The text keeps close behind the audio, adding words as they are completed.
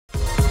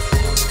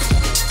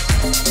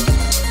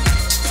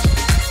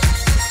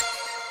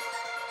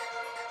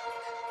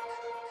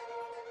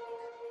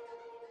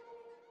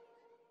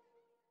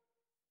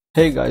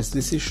Hey guys,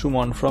 this is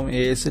Shuman from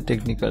ASA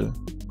Technical.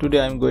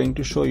 Today I am going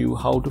to show you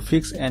how to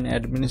fix an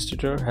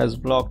administrator has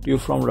blocked you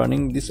from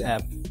running this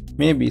app.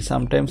 Maybe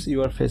sometimes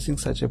you are facing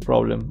such a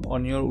problem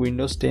on your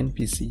Windows 10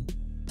 PC,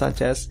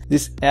 such as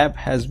this app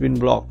has been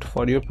blocked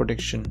for your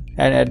protection.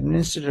 An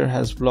administrator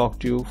has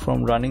blocked you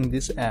from running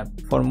this app.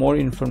 For more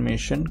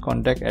information,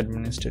 contact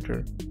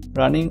administrator.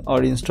 Running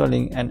or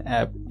installing an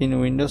app in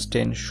Windows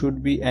 10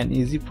 should be an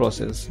easy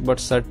process, but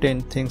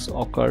certain things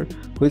occur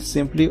which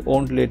simply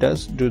won't let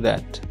us do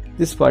that.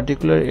 This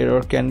particular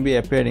error can be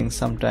appearing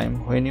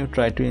sometime when you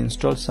try to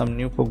install some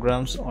new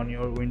programs on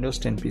your Windows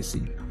 10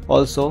 PC.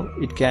 Also,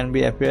 it can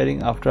be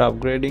appearing after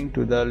upgrading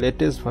to the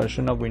latest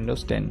version of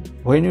Windows 10.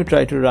 When you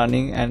try to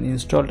running an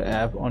installed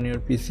app on your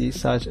PC,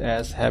 such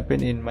as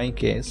happened in my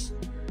case,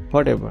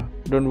 whatever,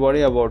 don't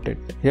worry about it.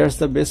 Here's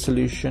the best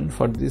solution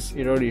for this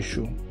error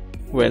issue.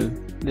 Well,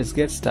 let's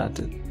get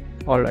started.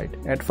 Alright,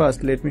 at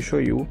first let me show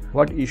you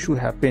what issue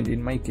happened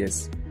in my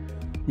case.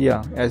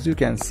 Yeah, as you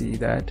can see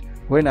that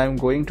when I'm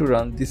going to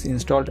run this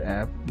installed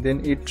app,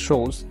 then it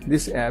shows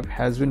this app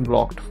has been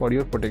blocked for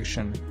your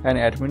protection. An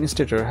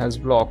administrator has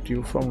blocked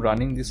you from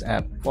running this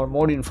app. For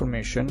more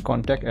information,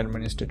 contact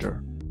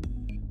administrator.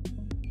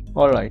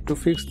 Alright, to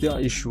fix the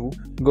issue,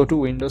 go to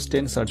Windows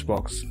 10 search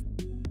box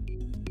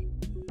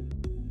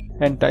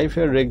and type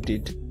here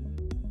regedit.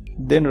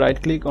 Then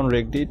right click on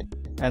regedit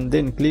and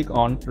then click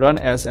on run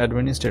as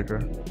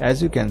administrator,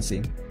 as you can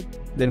see.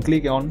 Then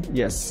click on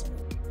yes.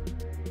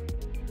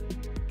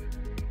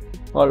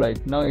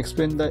 Alright, now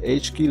expand the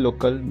HKey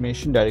local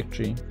machine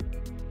directory.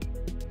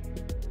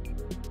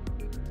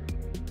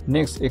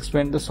 Next,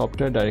 expand the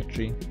software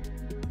directory.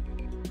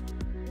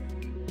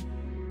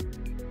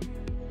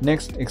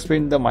 Next,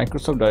 expand the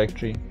Microsoft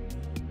directory.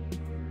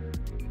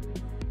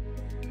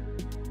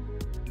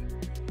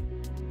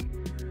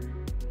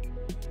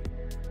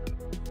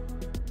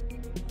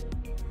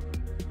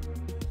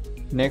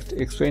 Next,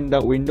 expand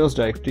the Windows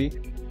directory.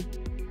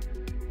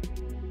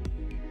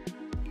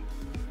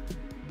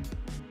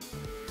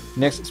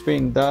 Next,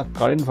 expand the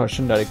current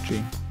version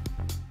directory.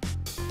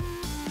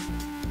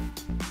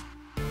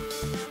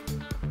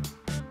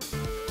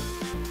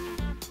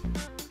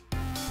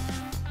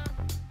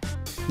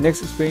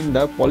 Next, expand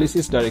the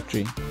policies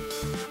directory.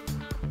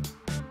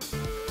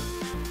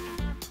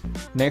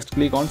 Next,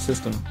 click on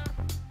system.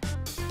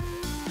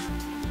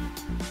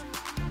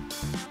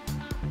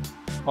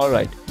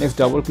 Alright, next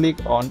double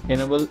click on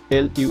enable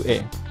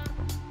LUA.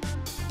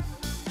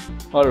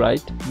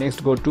 Alright,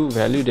 next go to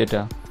value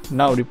data.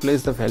 Now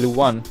replace the value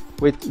 1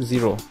 with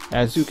 0,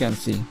 as you can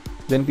see.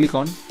 Then click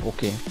on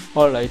OK.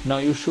 Alright, now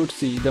you should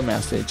see the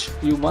message.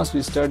 You must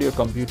restart your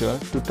computer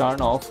to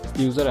turn off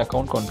user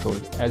account control,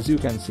 as you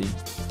can see.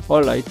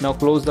 Alright, now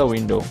close the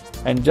window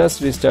and just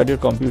restart your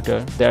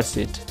computer, that's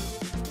it.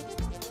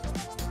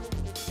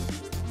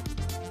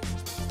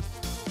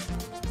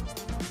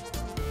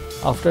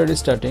 After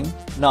restarting,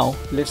 now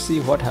let's see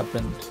what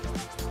happened.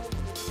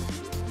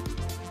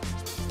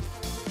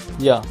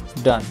 Yeah,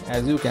 done,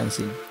 as you can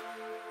see.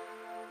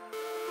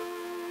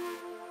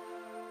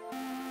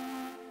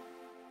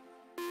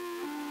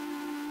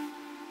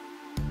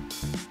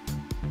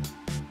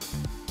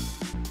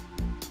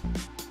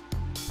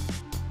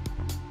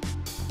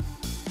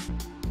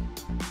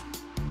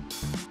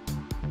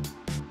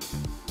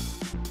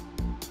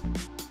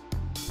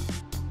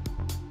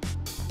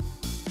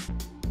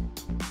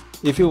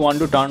 If you want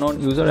to turn on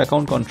user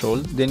account control,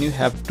 then you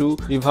have to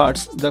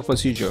reverse the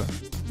procedure.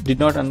 Did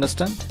not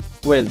understand?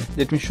 Well,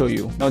 let me show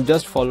you. Now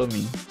just follow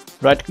me.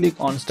 Right click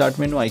on start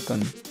menu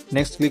icon.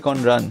 Next click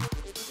on run.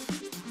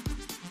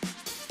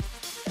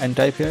 And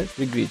type here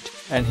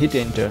regedit and hit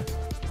enter.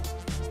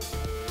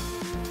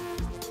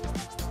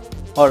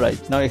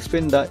 Alright, now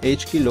expand the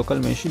HKey local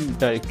machine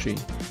directory.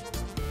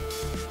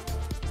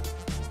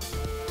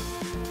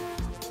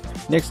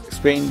 Next,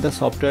 expand the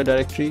software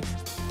directory.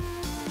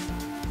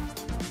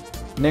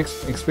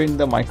 Next, expand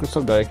the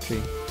Microsoft directory.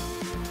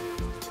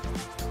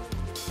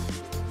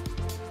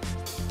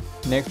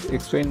 Next,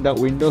 expand the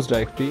Windows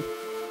directory.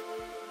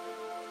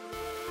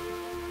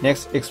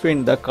 Next,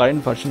 expand the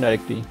current version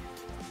directory.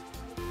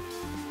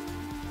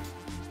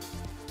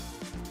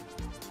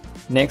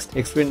 Next,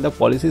 expand the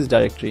policies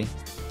directory.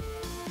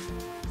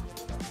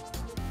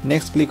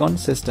 Next, click on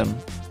system.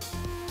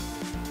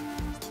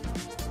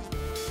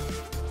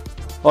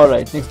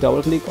 Alright, next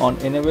double click on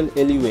enable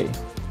LUA.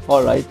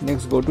 Alright,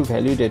 next go to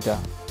value data.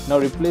 Now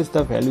replace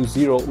the value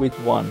 0 with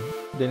 1.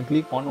 Then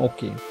click on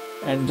OK.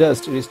 And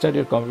just restart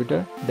your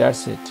computer,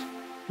 that's it.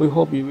 We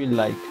hope you will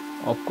like.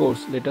 Of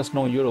course, let us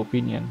know your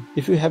opinion.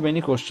 If you have any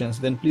questions,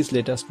 then please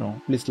let us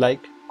know. Please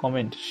like,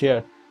 comment,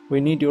 share.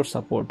 We need your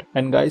support.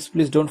 And guys,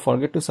 please don't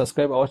forget to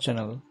subscribe our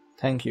channel.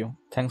 Thank you.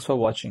 Thanks for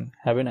watching.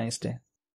 Have a nice day.